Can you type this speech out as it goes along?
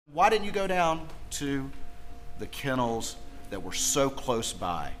Why didn't you go down to the kennels that were so close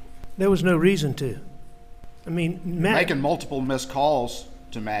by? There was no reason to. I mean, making multiple missed calls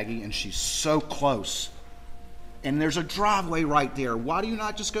to Maggie, and she's so close. And there's a driveway right there. Why do you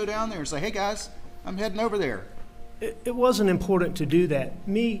not just go down there and say, hey guys, I'm heading over there? It wasn't important to do that.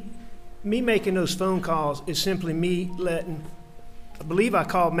 Me making those phone calls is simply me letting, I believe I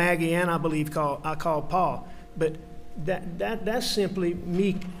called Maggie and I believe I called Paul, but that's simply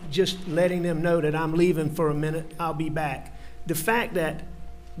me just letting them know that I'm leaving for a minute, I'll be back. The fact that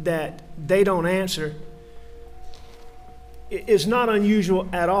they don't answer is not unusual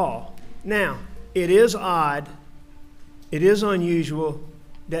at all. Now, it is odd, it is unusual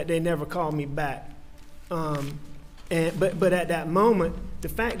that they never call me back. But at that moment, the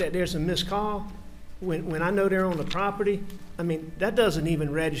fact that there's a missed call, when I know they're on the property, I mean, that doesn't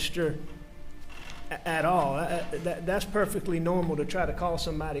even register at all. That's perfectly normal to try to call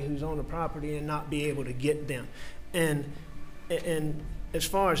somebody who's on the property and not be able to get them. And as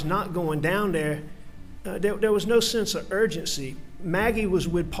far as not going down there, there was no sense of urgency. Maggie was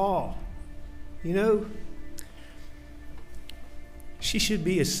with Paul. You know, she should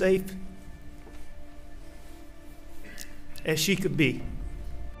be as safe as she could be.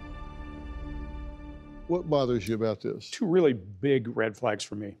 What bothers you about this? Two really big red flags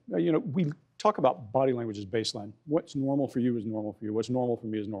for me. You know, we talk about body language as baseline. What's normal for you is normal for you. What's normal for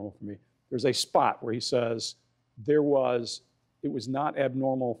me is normal for me. There's a spot where he says it was not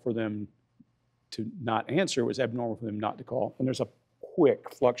abnormal for them to not answer, it was abnormal for them not to call. And there's a quick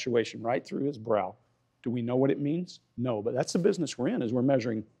fluctuation right through his brow. Do we know what it means? No, but that's the business we're in, is we're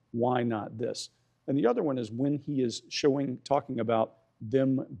measuring why not this. And the other one is when he is talking about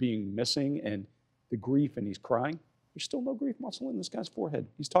them being missing and the grief, and he's crying. There's still no grief muscle in this guy's forehead.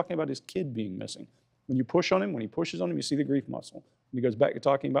 He's talking about his kid being missing. When you push on him, when he pushes on him, you see the grief muscle. When he goes back to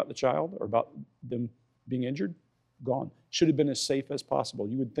talking about the child or about them being injured, gone. Should have been as safe as possible.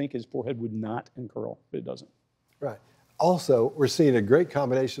 You would think his forehead would not uncurl, but it doesn't. Right. Also, we're seeing a great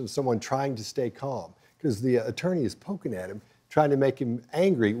combination of someone trying to stay calm, because the attorney is poking at him, trying to make him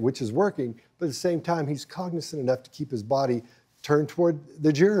angry, which is working, but at the same time, he's cognizant enough to keep his body turned toward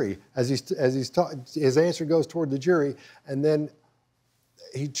the jury as his answer goes toward the jury, and then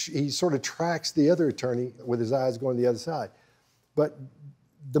he sort of tracks the other attorney with his eyes going to the other side. But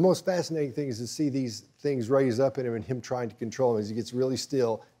the most fascinating thing is to see these things raise up in him and him trying to control him as he gets really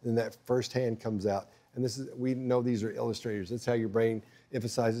still, and then that first hand comes out. And we know these are illustrators. That's how your brain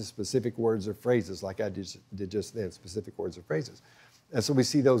emphasizes specific words or phrases, like I did just then, specific words or phrases. And so we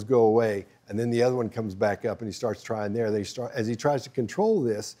see those go away, and then the other one comes back up and he starts trying there. As he tries to control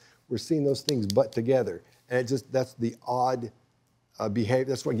this, we're seeing those things butt together. And that's the odd behavior.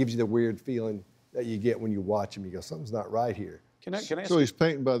 That's what gives you the weird feeling that you get when you watch him. You go, something's not right here. Can I ask so he's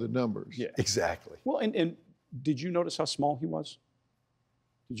painting by the numbers. Yeah. Exactly. Well, and did you notice how small he was?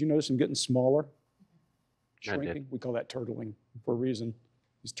 Did you notice him getting smaller? Shrinking? We call that turtling for a reason.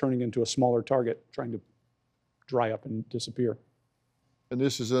 He's turning into a smaller target, trying to dry up and disappear. And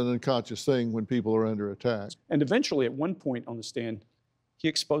this is an unconscious thing when people are under attack. And eventually, at one point on the stand, he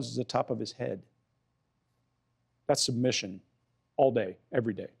exposes the top of his head. That's submission all day,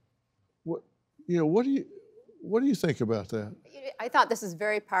 every day. What do you think about that? I thought this is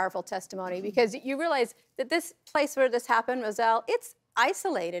very powerful testimony, because you realize that this place where this happened, Roselle, it's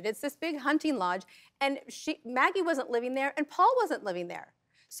isolated. It's this big hunting lodge, and Maggie wasn't living there, and Paul wasn't living there.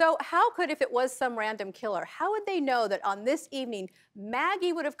 So how could, if it was some random killer, how would they know that on this evening,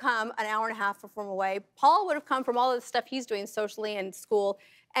 Maggie would have come an hour and a half from away, Paul would have come from all of the stuff he's doing socially and school,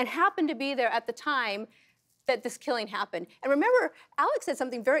 and happened to be there at the time that this killing happened? And remember, Alex said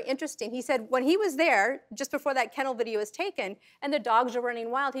something very interesting. He said when he was there, just before that kennel video was taken, and the dogs are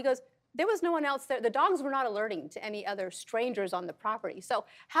running wild, he goes, there was no one else there. The dogs were not alerting to any other strangers on the property. So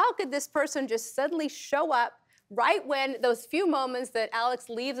how could this person just suddenly show up right when those few moments that Alex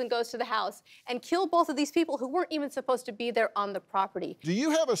leaves and goes to the house and kill both of these people who weren't even supposed to be there on the property? Do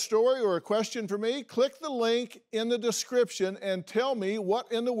you have a story or a question for me? Click the link in the description and tell me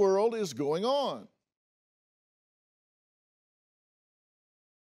what in the world is going on.